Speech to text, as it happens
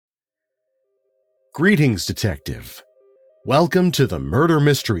Greetings, Detective. Welcome to the Murder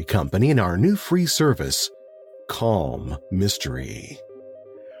Mystery Company and our new free service, Calm Mystery.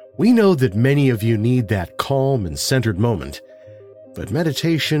 We know that many of you need that calm and centered moment, but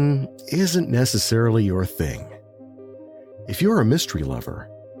meditation isn't necessarily your thing. If you're a mystery lover,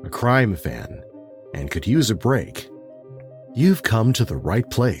 a crime fan, and could use a break, you've come to the right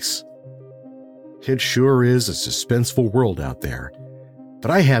place. It sure is a suspenseful world out there, but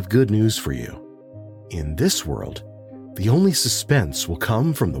I have good news for you. In this world, the only suspense will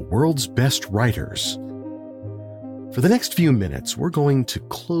come from the world's best writers. For the next few minutes, we're going to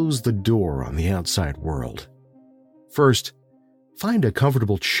close the door on the outside world. First, find a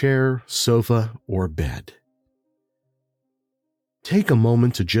comfortable chair, sofa, or bed. Take a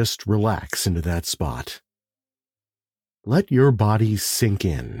moment to just relax into that spot. Let your body sink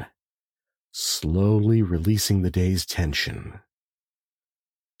in, slowly releasing the day's tension.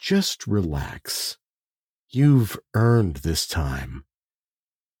 Just relax. You've earned this time.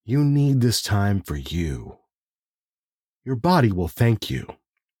 You need this time for you. Your body will thank you.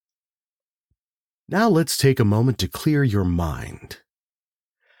 Now let's take a moment to clear your mind.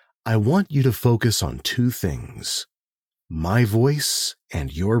 I want you to focus on two things: my voice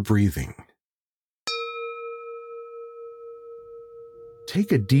and your breathing.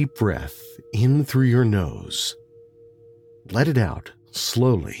 Take a deep breath in through your nose. Let it out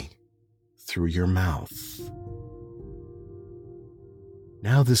slowly through your mouth.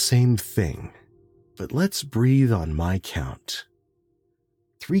 Now the same thing, but let's breathe on my count.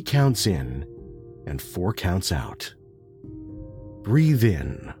 3 counts in and 4 counts out. Breathe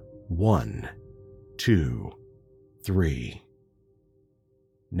in. 1, 2, 3.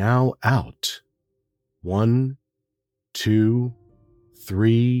 Now out. 1, 2,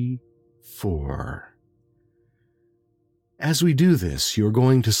 3, 4. As we do this, you're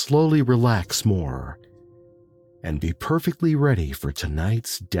going to slowly relax more and be perfectly ready for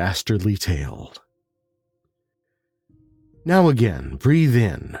tonight's dastardly tale. Now again, breathe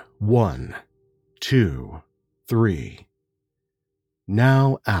in. 1, 2, 3.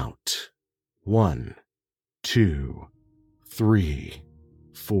 Now out. 1, 2, 3,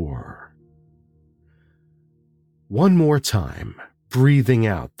 4. One more time, breathing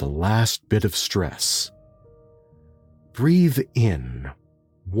out the last bit of stress. Breathe in.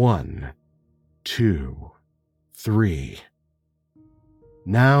 1, 2, 3.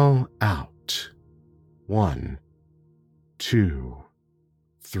 Now out. 1, 2,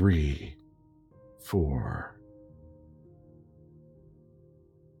 3, 4.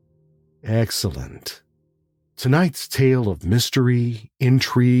 Excellent. Tonight's tale of mystery,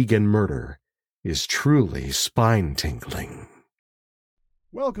 intrigue, and murder is truly spine-tingling.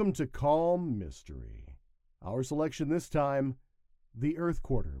 Welcome to Calm Mystery. Our selection this time, The Earth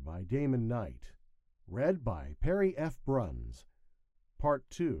Quarter by Damon Knight, read by Perry F. Bruns, Part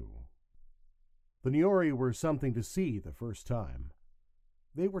 2. The Niori were something to see the first time.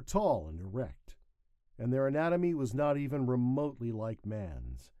 They were tall and erect, and their anatomy was not even remotely like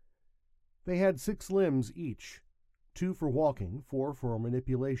man's. They had 6 limbs each, 2 for walking, 4 for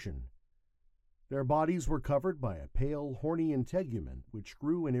manipulation. Their bodies were covered by a pale, horny integument which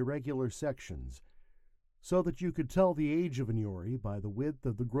grew in irregular sections, so that you could tell the age of a Niori by the width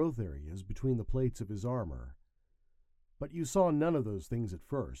of the growth areas between the plates of his armor. But you saw none of those things at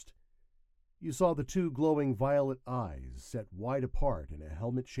first. You saw the 2 glowing violet eyes set wide apart in a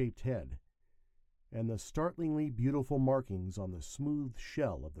helmet-shaped head, and the startlingly beautiful markings on the smooth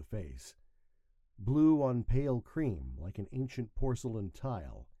shell of the face, blue on pale cream like an ancient porcelain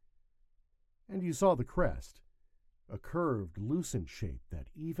tile. And you saw the crest, a curved, lucent shape that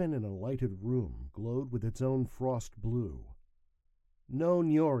even in a lighted room glowed with its own frost blue. No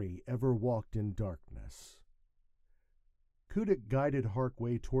Niori ever walked in darkness. Kudik guided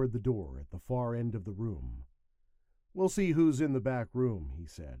Harkway toward the door at the far end of the room. "We'll see who's in the back room," he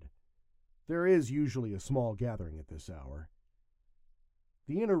said. "There is usually a small gathering at this hour."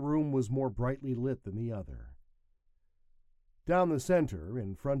 The inner room was more brightly lit than the other. Down the center,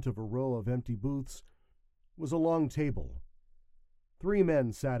 in front of a row of empty booths, was a long table. 3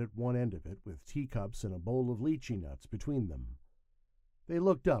 men sat at one end of it with teacups and a bowl of lychee nuts between them. They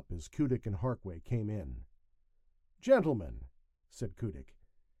looked up as Kudik and Harkway came in. "Gentlemen," said Kudik,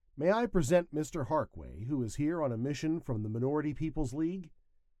 "may I present Mr. Harkway, who is here on a mission from the Minority People's League?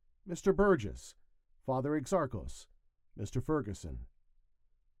 Mr. Burgess, Father Exarchos, Mr. Ferguson."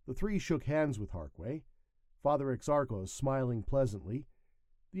 The 3 shook hands with Harkway, Father Exarchos smiling pleasantly,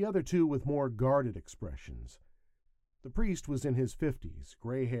 the other 2 with more guarded expressions. The priest was in his 50s,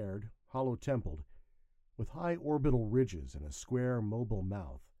 gray-haired, hollow-templed, with high orbital ridges and a square, mobile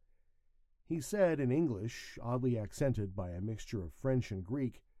mouth. He said in English, oddly accented by a mixture of French and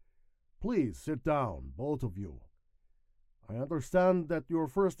Greek, "Please sit down, both of you. I understand that your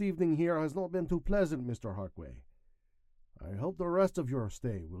first evening here has not been too pleasant, Mr. Harkway. I hope the rest of your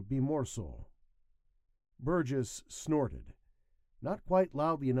stay will be more so." Burgess snorted, not quite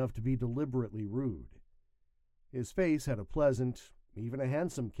loudly enough to be deliberately rude. His face had a pleasant, even a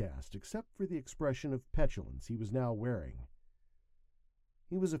handsome cast, except for the expression of petulance he was now wearing.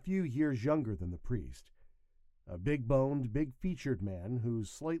 He was a few years younger than the priest, a big-boned, big-featured man whose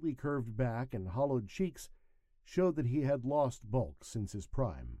slightly curved back and hollowed cheeks showed that he had lost bulk since his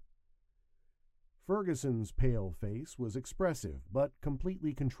prime. Ferguson's pale face was expressive, but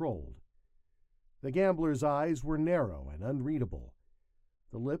completely controlled. The gambler's eyes were narrow and unreadable,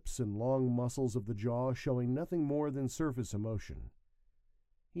 the lips and long muscles of the jaw showing nothing more than surface emotion.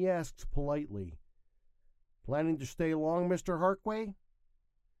 He asked politely, "Planning to stay long, Mr. Harkway?"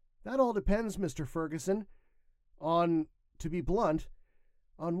 "That all depends, Mr. Ferguson, to be blunt,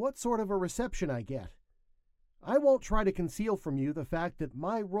 on what sort of a reception I get. I won't try to conceal from you the fact that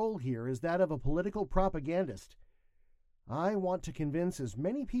my role here is that of a political propagandist. I want to convince as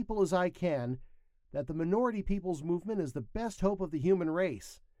many people as I can that the minority people's movement is the best hope of the human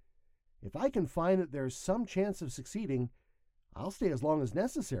race. If I can find that there's some chance of succeeding, I'll stay as long as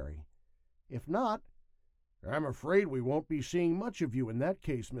necessary. If not, "I'm afraid we won't be seeing much of you in that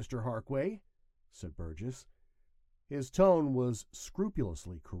case, Mr. Harkway," said Burgess. His tone was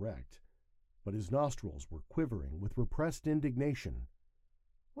scrupulously correct, but his nostrils were quivering with repressed indignation.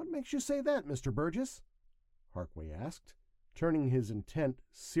 "What makes you say that, Mr. Burgess?" Harkway asked, turning his intent,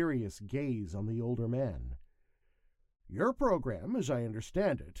 serious gaze on the older man. "Your program, as I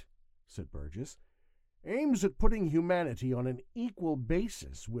understand it," said Burgess, "aims at putting humanity on an equal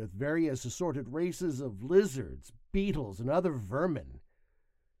basis with various assorted races of lizards, beetles, and other vermin.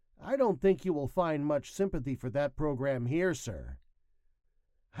 I don't think you will find much sympathy for that program here, sir."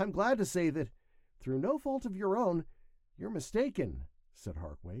 "I'm glad to say that, through no fault of your own, you're mistaken," said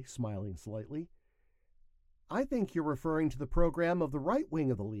Harkway, smiling slightly. "I think you're referring to the program of the right wing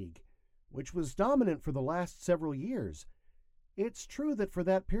of the League, which was dominant for the last several years. It's true that for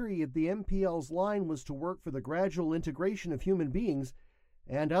that period the MPL's line was to work for the gradual integration of human beings,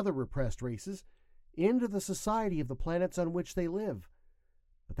 and other repressed races, into the society of the planets on which they live.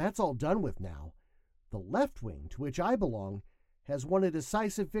 But that's all done with now. The left wing, to which I belong, has won a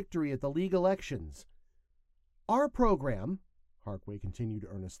decisive victory at the League elections. Our program," Harkway continued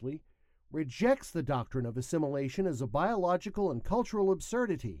earnestly, "rejects the doctrine of assimilation as a biological and cultural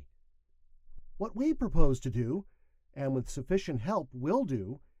absurdity. What we propose to do, and with sufficient help will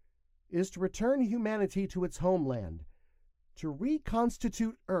do, is to return humanity to its homeland, to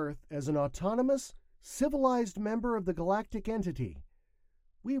reconstitute Earth as an autonomous, civilized member of the galactic entity.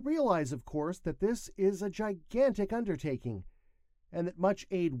 We realize, of course, that this is a gigantic undertaking, and that much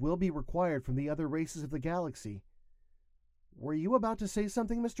aid will be required from the other races of the galaxy. Were you about to say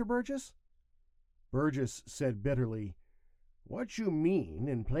something, Mr. Burgess?" Burgess said bitterly, "What you mean,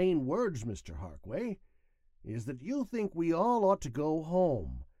 in plain words, Mr. Harkway, is that you think we all ought to go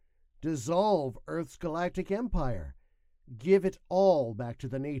home, dissolve Earth's galactic empire, give it all back to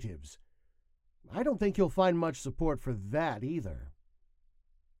the natives. I don't think you'll find much support for that either."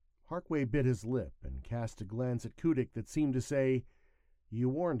 Harkway bit his lip and cast a glance at Kudik that seemed to say, "You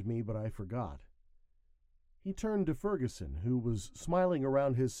warned me, but I forgot." He turned to Ferguson, who was smiling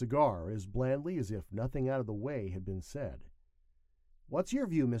around his cigar as blandly as if nothing out of the way had been said. "What's your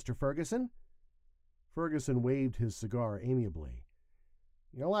view, Mr. Ferguson?" Ferguson waved his cigar amiably.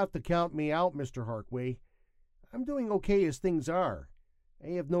 "You'll have to count me out, Mr. Harkway. I'm doing okay as things are. I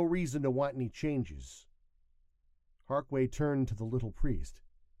have no reason to want any changes." Harkway turned to the little priest.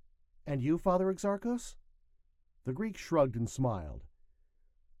 "And you, Father Exarchos?" The Greek shrugged and smiled.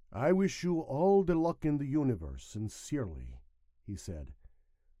 "I wish you all the luck in the universe, sincerely," he said.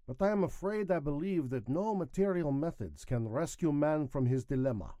 "But I am afraid I believe that no material methods can rescue man from his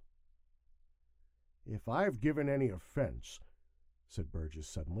dilemma." "If I've given any offense," said Burgess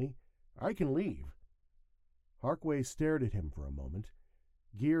suddenly, "I can leave." Harkway stared at him for a moment,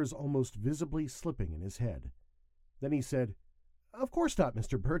 gears almost visibly slipping in his head. Then he said, "Of course not,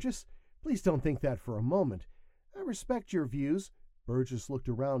 Mr. Burgess. Please don't think that for a moment. I respect your views." Burgess looked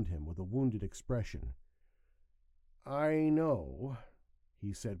around him with a wounded expression. "I know,"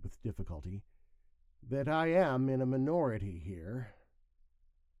 he said with difficulty, "that I am in a minority here."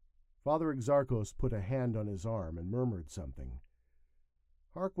 Father Exarchos put a hand on his arm and murmured something.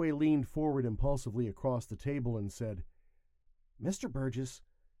 Harkway leaned forward impulsively across the table and said, "Mr. Burgess,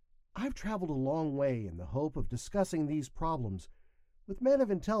 I've traveled a long way in the hope of discussing these problems with men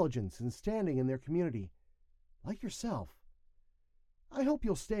of intelligence and standing in their community, like yourself. I hope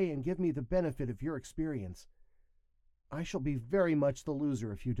you'll stay and give me the benefit of your experience. I shall be very much the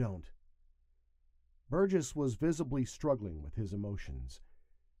loser if you don't." Burgess was visibly struggling with his emotions.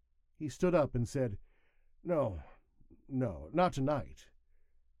 He stood up and said, No, not tonight.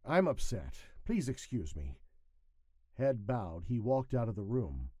 I'm upset. Please excuse me." Head bowed, he walked out of the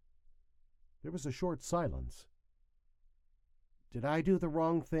room. There was a short silence. "Did I do the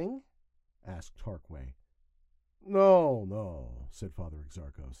wrong thing?" asked Harkway. No, said Father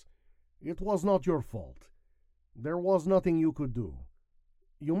Exarchos. "It was not your fault. There was nothing you could do.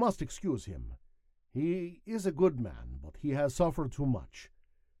 You must excuse him. He is a good man, but he has suffered too much.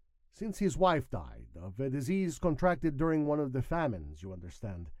 Since his wife died of a disease contracted during one of the famines, you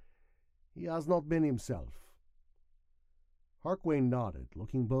understand, he has not been himself." Harkway nodded,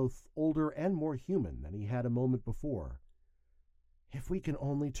 looking both older and more human than he had a moment before. "If we can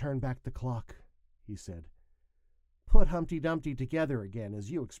only turn back the clock," he said. "Put Humpty Dumpty together again,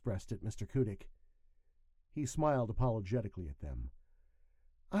 as you expressed it, Mr. Kudik." He smiled apologetically at them.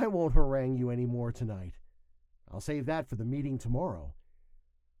 "I won't harangue you any more tonight. I'll save that for the meeting tomorrow.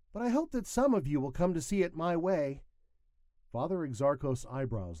 But I hope that some of you will come to see it my way." Father Exarchos'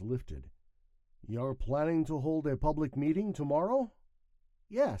 eyebrows lifted. "You're planning to hold a public meeting tomorrow?"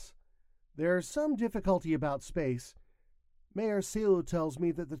 "Yes. There's some difficulty about space. Mayor Seu tells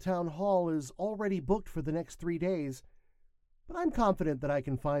me that the town hall is already booked for the next 3 days, but I'm confident that I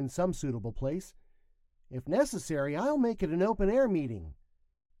can find some suitable place. If necessary, I'll make it an open-air meeting."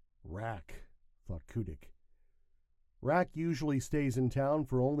 Rack, thought Kudik. Rack usually stays in town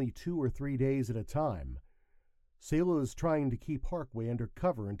for only 2 or 3 days at a time. Selah is trying to keep Harkway under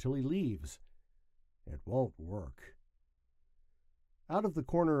cover until he leaves. It won't work. Out of the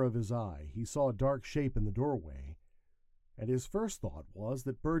corner of his eye, he saw a dark shape in the doorway, and his first thought was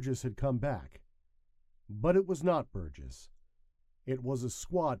that Burgess had come back. But it was not Burgess. It was a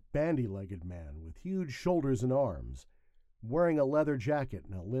squat, bandy-legged man with huge shoulders and arms, wearing a leather jacket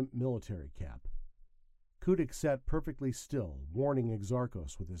and a limp military cap. Kudik sat perfectly still, warning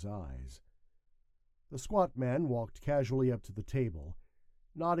Exarchos with his eyes. The squat man walked casually up to the table,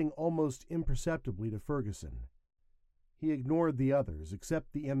 nodding almost imperceptibly to Ferguson. He ignored the others,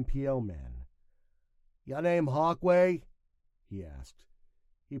 except the MPL man. "Ya name Harkway?" he asked.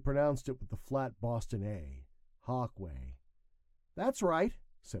 He pronounced it with the flat Boston A. Harkway. "That's right,"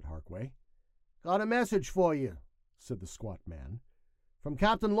 said Harkway. "Got a message for you," said the squat man. "From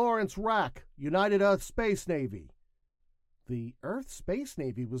Captain Lawrence Rack, United Earth Space Navy." "The Earth Space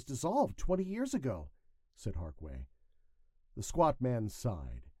Navy was dissolved 20 years ago," said Harkway. The squat man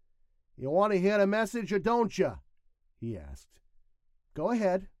sighed. "You want to hear the message or don't you?" he asked. "Go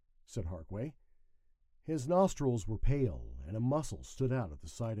ahead," said Harkway. His nostrils were pale, and a muscle stood out at the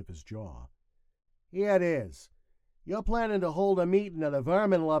side of his jaw. "Here it is. You're planning to hold a meeting of the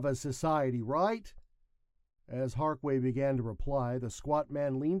Vermin Lovers Society, right?" As Harkway began to reply, the squat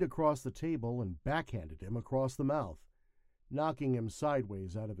man leaned across the table and backhanded him across the mouth, knocking him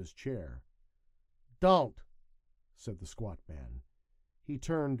sideways out of his chair. "Don't," said the squat man. He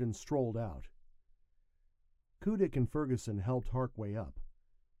turned and strolled out. Kudik and Ferguson helped Harkway up.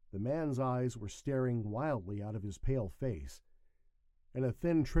 The man's eyes were staring wildly out of his pale face, and a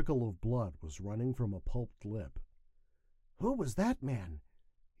thin trickle of blood was running from a pulped lip. "Who was that man?"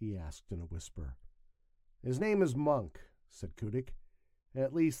 he asked in a whisper. "His name is Monk," said Kudik.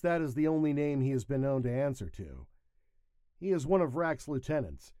 "At least that is the only name he has been known to answer to. He is one of Rack's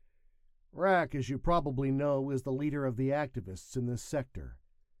lieutenants. Rack, as you probably know, is the leader of the activists in this sector.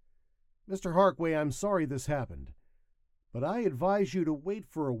 Mr. Harkway, I'm sorry this happened, but I advise you to wait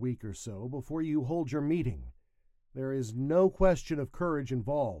for a week or so before you hold your meeting. There is no question of courage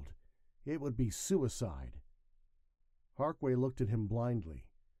involved. It would be suicide." Harkway looked at him blindly.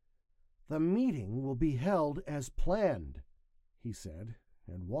 "The meeting will be held as planned," he said,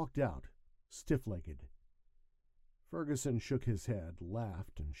 and walked out, stiff-legged. Ferguson shook his head,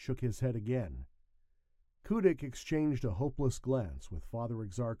 laughed, and shook his head again. Kudik exchanged a hopeless glance with Father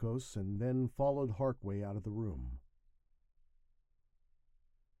Exarchos and then followed Harkway out of the room.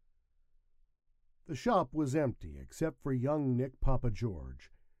 The shop was empty except for young Nick Papa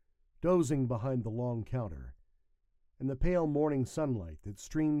George, dozing behind the long counter, and the pale morning sunlight that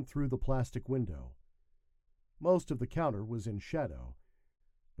streamed through the plastic window. Most of the counter was in shadow,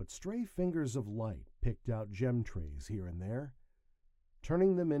 but stray fingers of light picked out gem trays here and there,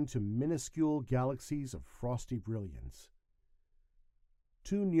 turning them into minuscule galaxies of frosty brilliance.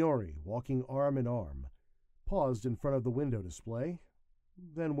 Two Nyori, walking arm in arm, paused in front of the window display,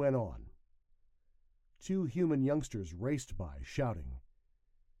 then went on. 2 human youngsters raced by, shouting.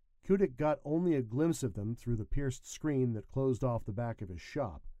 Kudik got only a glimpse of them through the pierced screen that closed off the back of his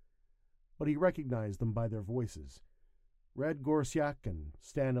shop, but he recognized them by their voices, Red Gorsiak and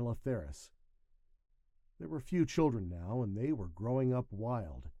Stan Eleftheris. There were few children now, and they were growing up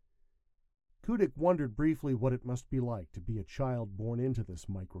wild. Kudik wondered briefly what it must be like to be a child born into this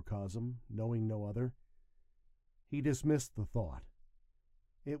microcosm, knowing no other. He dismissed the thought.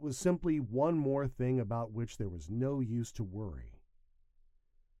 It was simply one more thing about which there was no use to worry.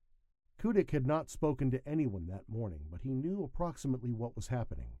 Kudik had not spoken to anyone that morning, but he knew approximately what was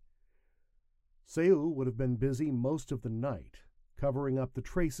happening. Seu would have been busy most of the night, covering up the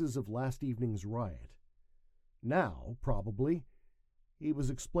traces of last evening's riot. Now, probably, he was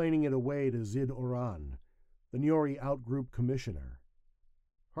explaining it away to Zid Oran, the Nyori Outgroup Commissioner.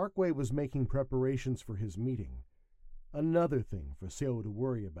 Harkway was making preparations for his meeting, another thing for Seu to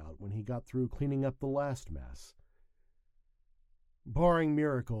worry about when he got through cleaning up the last mess. Barring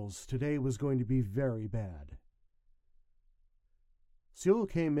miracles, today was going to be very bad. Seu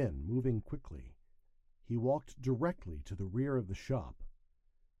came in, moving quickly. He walked directly to the rear of the shop.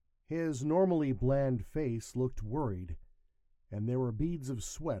 His normally bland face looked worried, and there were beads of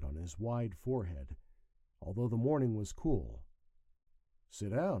sweat on his wide forehead, although the morning was cool.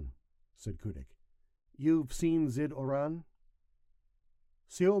 "Sit down," said Kudik. "You've seen Zid Oran?"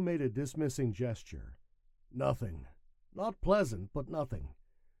 Seu made a dismissing gesture. "Nothing. Not pleasant, but nothing.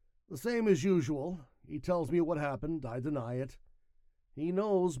 The same as usual. He tells me what happened. I deny it. He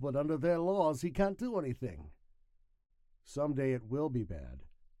knows, but under their laws he can't do anything." "Someday it will be bad,"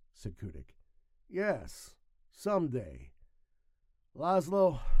 said Kudik. "Yes, someday.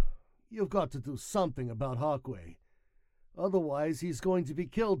 Laszlo, you've got to do something about Harkway. Otherwise he's going to be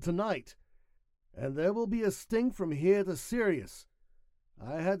killed tonight. And there will be a stink from here to Sirius.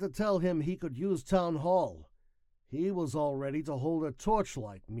 I had to tell him he could use Town Hall. He was all ready to hold a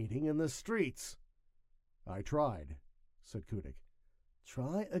torchlight meeting in the streets." "I tried," said Kudik.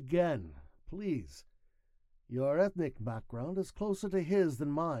 "Try again, please. Your ethnic background is closer to his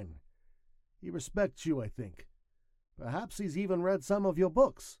than mine. He respects you, I think. Perhaps he's even read some of your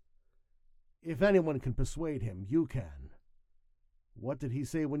books. If anyone can persuade him, you can." "What did he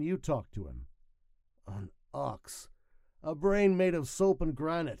say when you talked to him?" "An ox. A brain made of soap and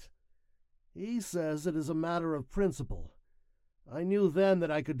granite. He says it is a matter of principle. I knew then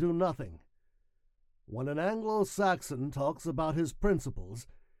that I could do nothing. When an Anglo-Saxon talks about his principles,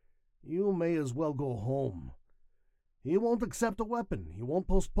 you may as well go home. He won't accept a weapon. He won't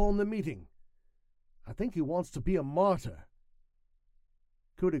postpone the meeting. I think he wants to be a martyr."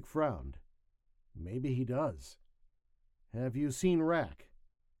 Kudik frowned. "Maybe he does. Have you seen Rack?"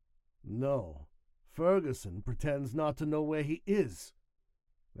 "No. Ferguson pretends not to know where he is."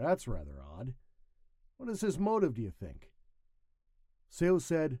 "That's rather odd. What is his motive, do you think?" Seu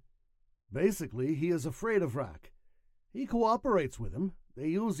said, "Basically, he is afraid of Rack. He cooperates with him. They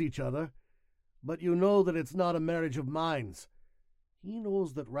use each other. But you know that it's not a marriage of minds. He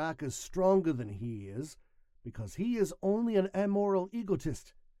knows that Rack is stronger than he is, because he is only an amoral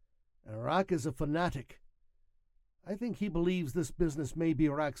egotist, and Rack is a fanatic. I think he believes this business may be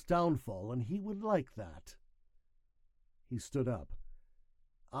Rack's downfall, and he would like that." He stood up.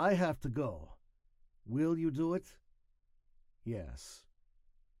 "I have to go. Will you do it?" "Yes."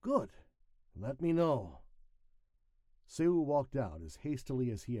 "Good. Let me know." Seu walked out as hastily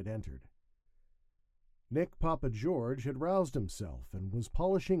as he had entered. Nick Papa George had roused himself and was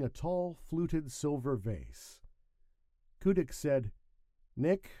polishing a tall, fluted silver vase. Kudik said,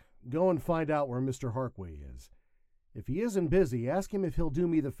 "Nick, go and find out where Mr. Harkway is. If he isn't busy, ask him if he'll do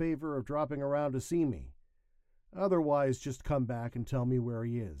me the favor of dropping around to see me. Otherwise, just come back and tell me where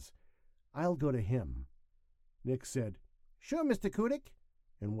he is. I'll go to him." Nick said, "Sure, Mr. Kudik,"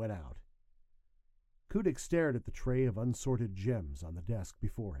 and went out. Kudik stared at the tray of unsorted gems on the desk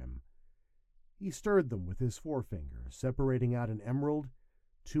before him. He stirred them with his forefinger, separating out an emerald,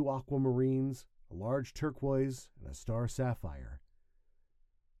 2 aquamarines, a large turquoise, and a star sapphire.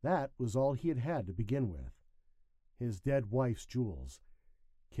 That was all he had had to begin with. His dead wife's jewels,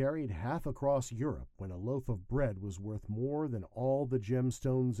 carried half across Europe when a loaf of bread was worth more than all the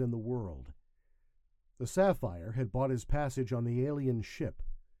gemstones in the world. The sapphire had bought his passage on the alien ship.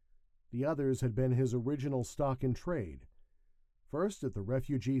 The others had been his original stock in trade, first at the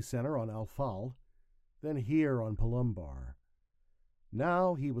refugee center on Alfal, then here on Palumbar.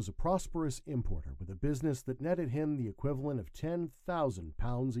 Now he was a prosperous importer with a business that netted him the equivalent of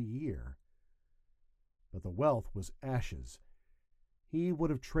 £10,000 a year. But the wealth was ashes. He would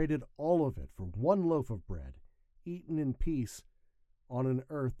have traded all of it for one loaf of bread, eaten in peace, on an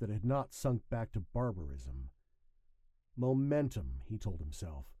earth that had not sunk back to barbarism. Momentum, he told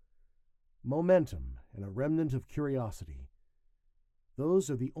himself. Momentum and a remnant of curiosity. Those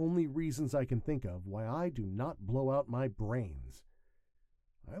are the only reasons I can think of why I do not blow out my brains.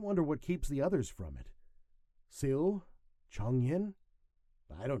 I wonder what keeps the others from it. Sil? Chong-yin?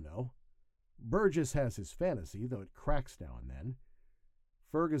 I don't know. Burgess has his fantasy, though it cracks now and then.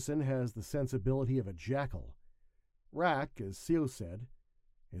 Ferguson has the sensibility of a jackal. Rack, as Seal said,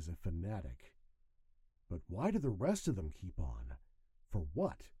 is a fanatic. But why do the rest of them keep on? For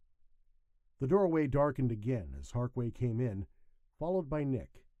what? The doorway darkened again as Harkway came in, followed by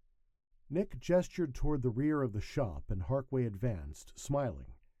Nick. Nick gestured toward the rear of the shop, and Harkway advanced,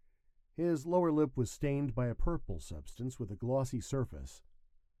 smiling. His lower lip was stained by a purple substance with a glossy surface.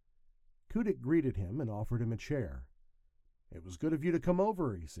 Kudik greeted him and offered him a chair. "It was good of you to come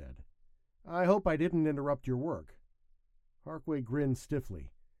over," he said. "I hope I didn't interrupt your work." Harkway grinned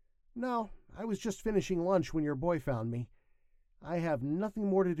stiffly. "No, I was just finishing lunch when your boy found me. I have nothing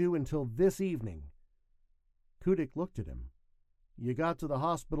more to do until this evening." Kudik looked at him. "You got to the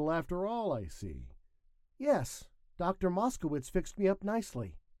hospital after all, I see." "Yes, Dr. Moskowitz fixed me up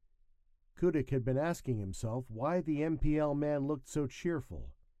nicely." Kudik had been asking himself why the MPL man looked so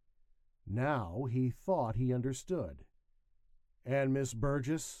cheerful. Now he thought he understood. "And Miss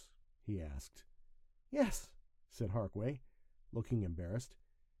Burgess?" he asked. "Yes," said Harkway, looking embarrassed.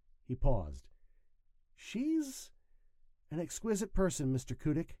 He paused. "She's an exquisite person, Mr.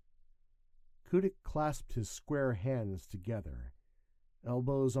 Kudik." Kudik clasped his square hands together,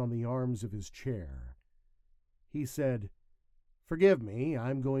 elbows on the arms of his chair. He said, "Forgive me,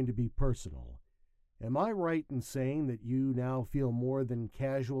 I'm going to be personal. Am I right in saying that you now feel more than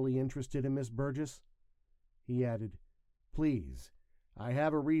casually interested in Miss Burgess?" He added, "Please, I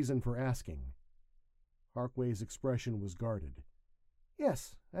have a reason for asking." Harkway's expression was guarded.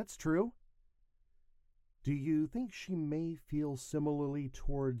 "Yes, that's true." "Do you think she may feel similarly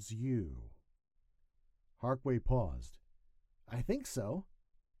towards you?" Harkway paused. "I think so.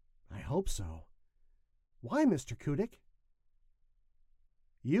 I hope so. Why, Mr. Kudik?"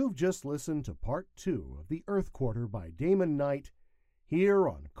 You've just listened to Part 2 of The Earth Quarter by Damon Knight, here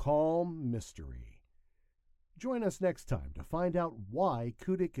on Calm Mystery. Join us next time to find out why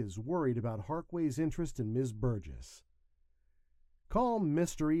Kudik is worried about Harkway's interest in Ms. Burgess. Calm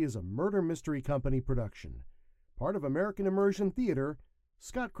Mystery is a Murder Mystery Company production, part of American Immersion Theater,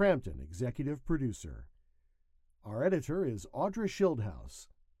 Scott Crampton, executive producer. Our editor is Audra Schildhouse.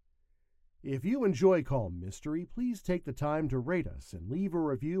 If you enjoy Calm Mystery, please take the time to rate us and leave a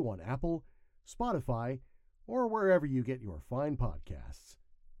review on Apple, Spotify, or wherever you get your fine podcasts.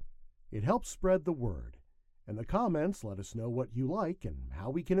 It helps spread the word, and the comments let us know what you like and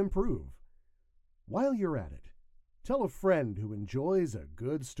how we can improve. While you're at it, tell a friend who enjoys a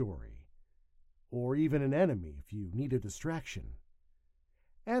good story, or even an enemy if you need a distraction.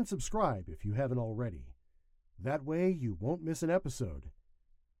 And subscribe if you haven't already. That way you won't miss an episode.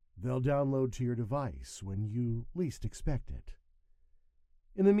 They'll download to your device when you least expect it.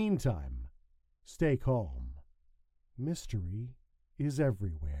 In the meantime, stay calm. Mystery is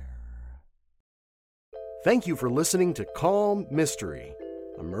everywhere. Thank you for listening to Calm Mystery,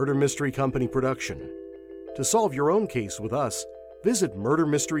 a Murder Mystery Company production. To solve your own case with us, visit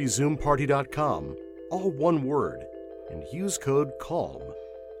murdermysteryzoomparty.com, all one word, and use code CALM,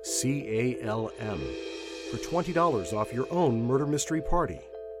 C-A-L-M, for $20 off your own murder mystery party.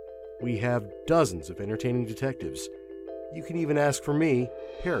 We have dozens of entertaining detectives. You can even ask for me,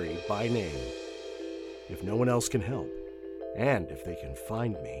 Perry, by name. If no one else can help, and if they can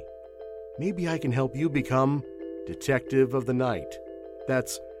find me, maybe I can help you become Detective of the Night.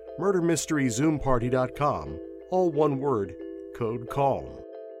 That's murdermysteryzoomparty.com, all one word, code CALM.